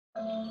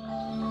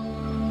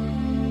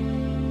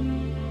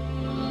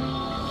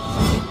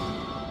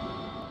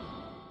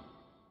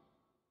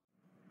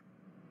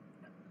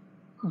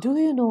Do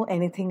you know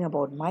anything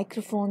about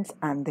microphones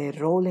and their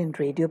role in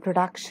radio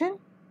production?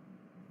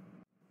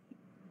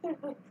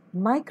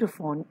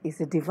 Microphone is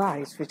a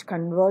device which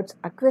converts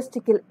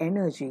acoustical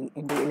energy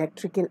into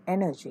electrical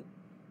energy.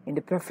 In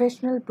the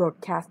professional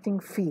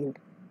broadcasting field,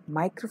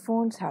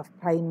 microphones have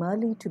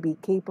primarily to be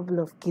capable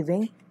of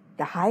giving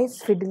the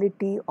highest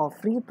fidelity of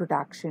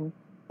reproduction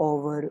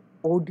over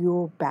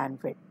audio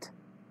bandwidth.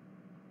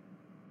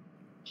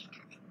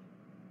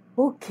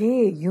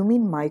 Okay, you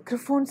mean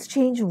microphones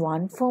change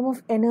one form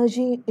of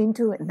energy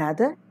into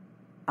another?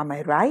 Am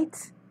I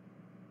right?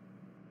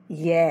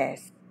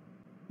 Yes.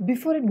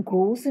 Before it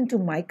goes into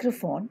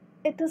microphone,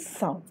 it is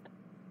sound.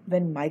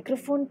 When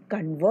microphone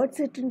converts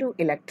it into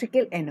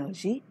electrical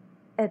energy,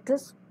 it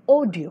is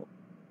audio.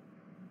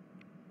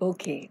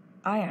 Okay,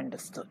 I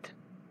understood.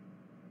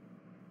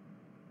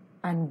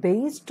 And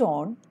based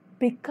on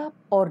pickup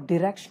or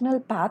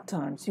directional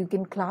patterns, you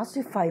can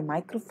classify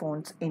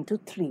microphones into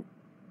three.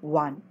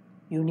 1.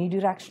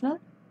 Unidirectional,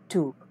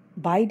 2.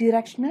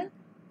 Bidirectional,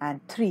 and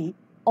 3.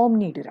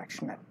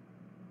 Omnidirectional.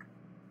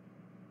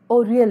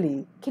 Oh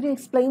really? Can you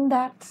explain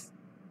that?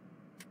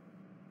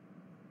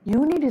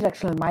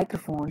 Unidirectional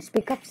microphones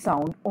pick up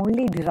sound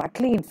only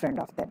directly in front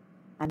of them,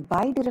 and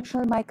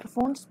bidirectional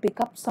microphones pick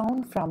up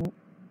sound from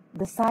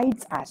the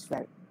sides as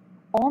well.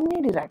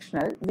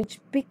 Omnidirectional, which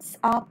picks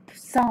up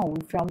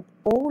sound from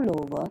all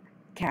over,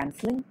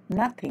 cancelling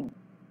nothing.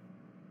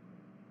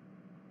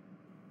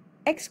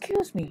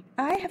 Excuse me,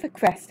 I have a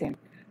question.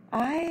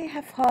 I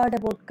have heard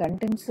about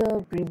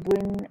condenser,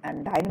 ribbon,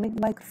 and dynamic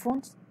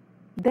microphones.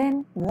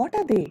 Then what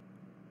are they?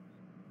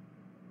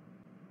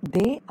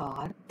 They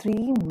are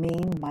three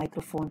main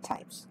microphone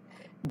types.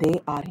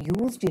 They are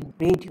used in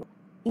radio.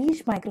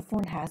 Each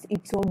microphone has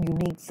its own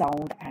unique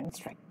sound and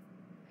strength.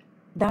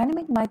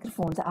 Dynamic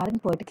microphones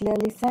aren't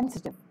particularly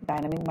sensitive.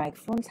 Dynamic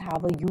microphones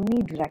have a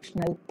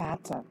unidirectional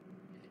pattern.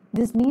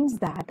 This means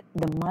that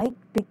the mic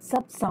picks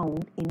up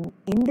sound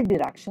in the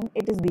direction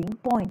it is being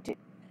pointed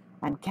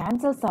and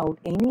cancels out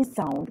any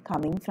sound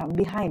coming from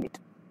behind it.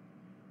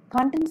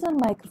 Condenser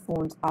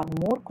microphones are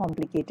more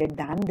complicated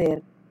than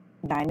their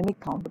dynamic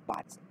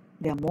counterparts.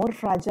 They are more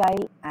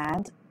fragile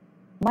and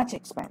much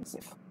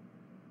expensive.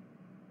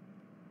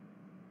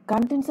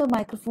 Condenser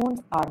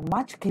microphones are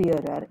much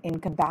clearer in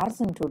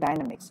comparison to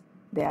dynamics.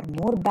 They are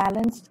more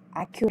balanced,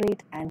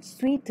 accurate, and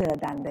sweeter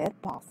than their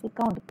powerful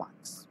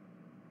counterparts.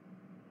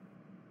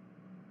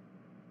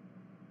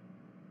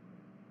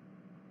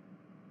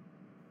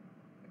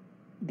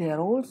 They are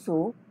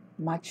also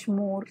much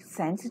more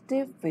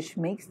sensitive, which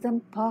makes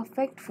them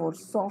perfect for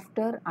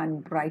softer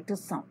and brighter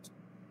sounds.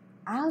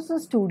 As a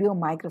studio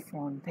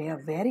microphone, they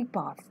are very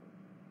powerful.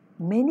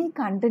 Many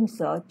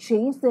condensers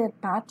change their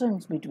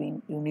patterns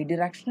between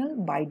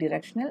unidirectional,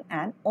 bidirectional,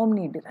 and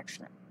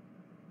omnidirectional.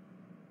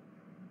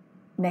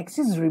 Next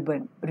is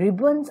ribbon.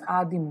 Ribbons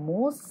are the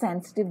most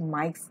sensitive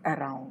mics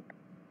around.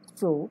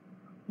 So,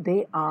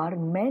 they are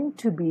meant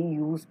to be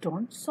used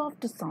on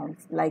softer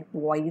sounds like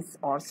voice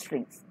or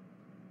strings.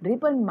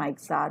 Ribbon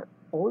mics are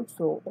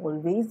also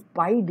always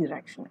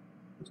bidirectional.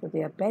 So,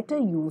 they are better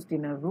used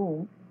in a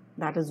room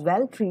that is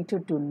well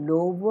treated to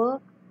lower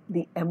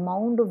the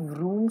amount of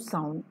room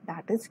sound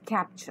that is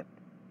captured.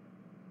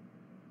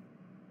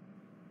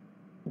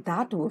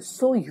 That was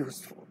so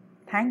useful.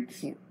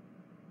 Thank you.